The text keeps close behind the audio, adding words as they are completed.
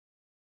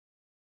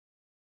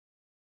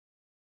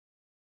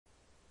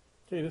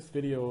Okay, this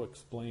video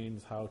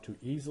explains how to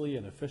easily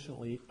and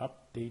efficiently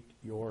update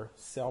your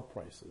sale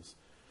prices.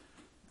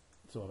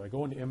 So if I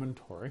go into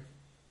inventory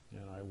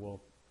and I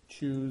will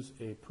choose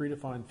a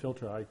predefined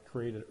filter I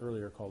created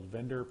earlier called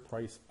vendor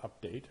price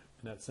update,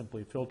 and that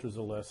simply filters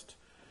a list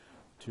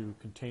to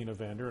contain a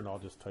vendor, and I'll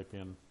just type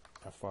in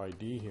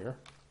FID here.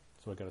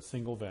 So I got a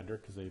single vendor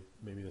because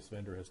maybe this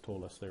vendor has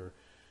told us they're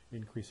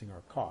increasing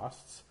our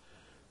costs.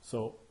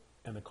 So,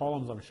 and the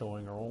columns I'm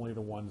showing are only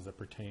the ones that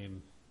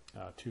pertain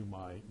to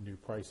my new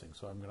pricing.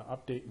 So I'm going to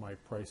update my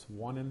price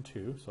 1 and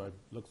 2. So it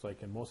looks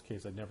like in most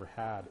cases I never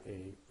had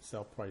a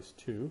sell price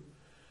 2,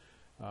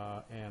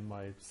 and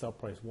my sell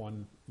price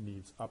 1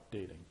 needs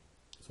updating.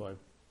 So I've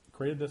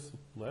created this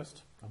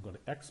list. I'm going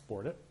to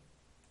export it.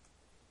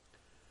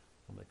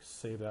 I'm going to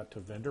save that to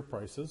vendor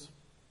prices.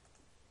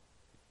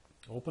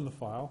 Open the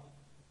file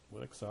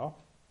with Excel,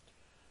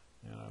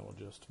 and I will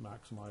just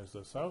maximize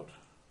this out.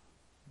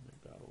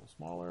 Make that a little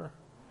smaller.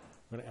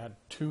 I'm going to add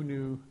 2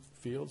 new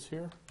fields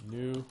here.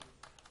 New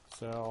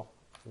cell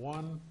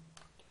 1,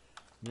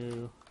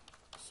 new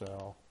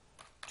cell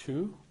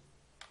 2.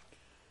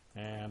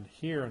 And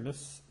here in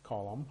this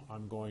column,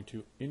 I'm going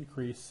to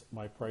increase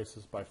my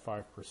prices by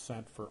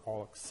 5% for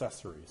all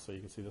accessories. So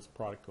you can see this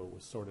product code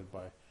was sorted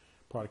by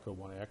product code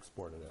when I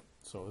exported it.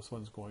 So this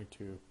one's going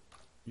to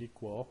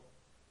equal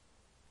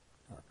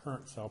our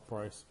current sell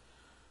price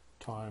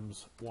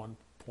times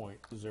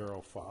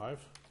 1.05.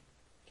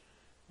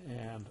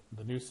 And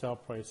the new sell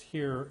price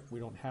here, we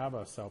don't have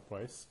a sell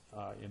price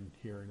in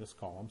this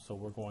column, so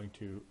we're going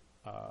to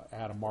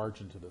add a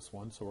margin to this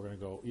one. So we're going to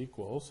go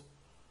equals,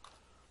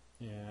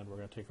 and we're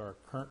going to take our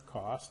current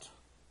cost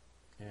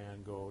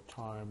and go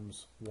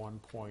times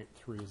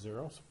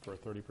 1.30 for a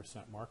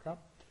 30%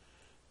 markup.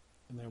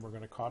 And then we're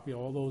going to copy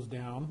all those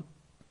down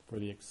for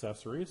the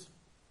accessories.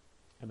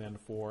 And then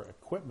for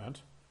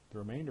equipment, the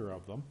remainder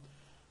of them,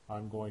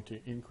 I'm going to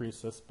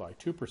increase this by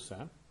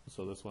 2%.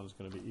 So this one's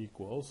going to be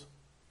equals,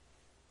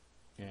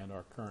 and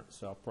our current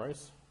sell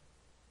price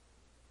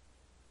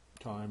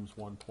times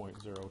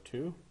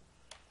 1.02.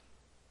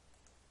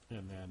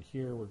 And then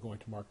here we're going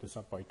to mark this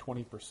up by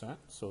 20%.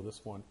 So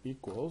this one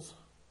equals,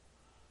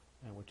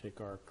 and we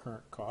take our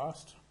current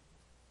cost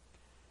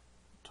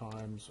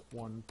times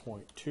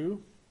 1.2.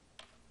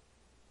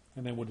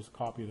 And then we'll just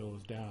copy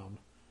those down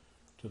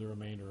to the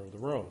remainder of the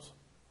rows.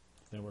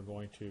 Then we're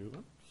going to,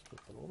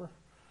 flip it over.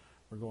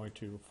 We're going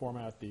to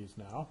format these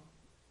now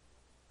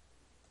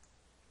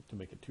to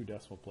make it 2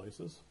 decimal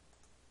places.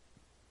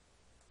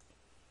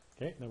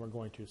 Okay, then we're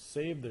going to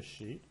save this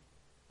sheet,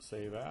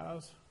 save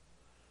as,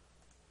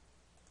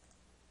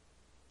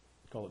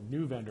 call it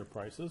new vendor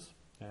prices,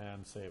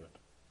 and save it.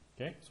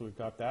 Okay, so we've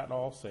got that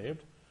all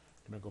saved.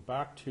 I'm going to go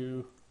back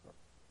to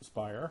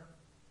Spire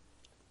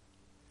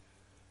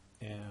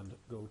and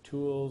go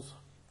Tools,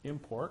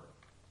 Import,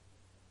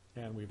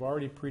 and we've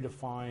already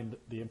predefined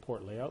the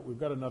import layout. We've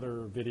got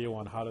another video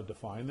on how to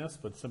define this,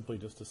 but simply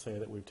just to say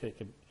that we've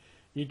taken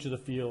each of the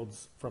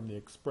fields from the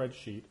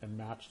spreadsheet and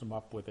matched them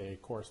up with a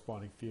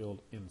corresponding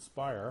field in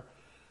Spire.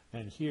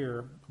 And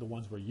here, the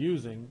ones we're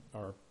using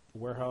are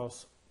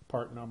warehouse,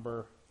 part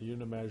number, the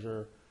unit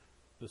measure,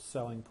 the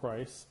selling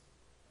price,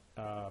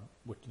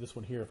 which this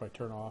one here, if I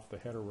turn off the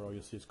header row,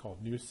 you'll see it's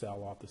called new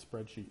cell off the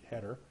spreadsheet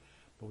header.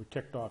 But we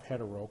ticked off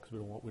header row because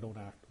we don't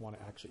want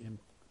to actually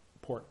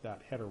import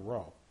that header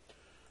row.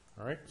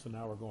 All right, so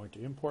now we're going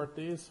to import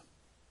these.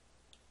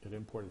 It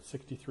imported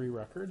 63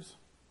 records.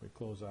 We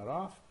close that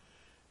off.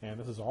 And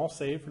this is all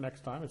saved for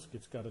next time.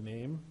 It's got a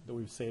name that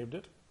we've saved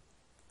it.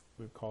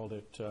 We've called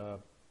it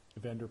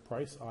vendor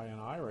price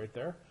INI right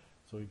there.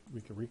 So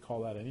we can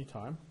recall that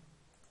anytime.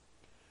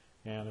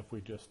 And if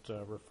we just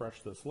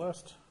refresh this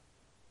list,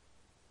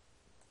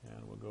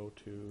 and we'll go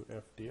to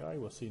FDI,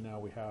 we'll see now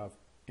we have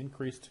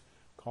increased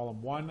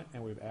column 1,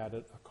 and we've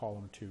added a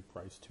column 2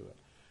 price to it.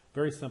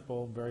 Very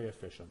simple, very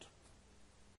efficient.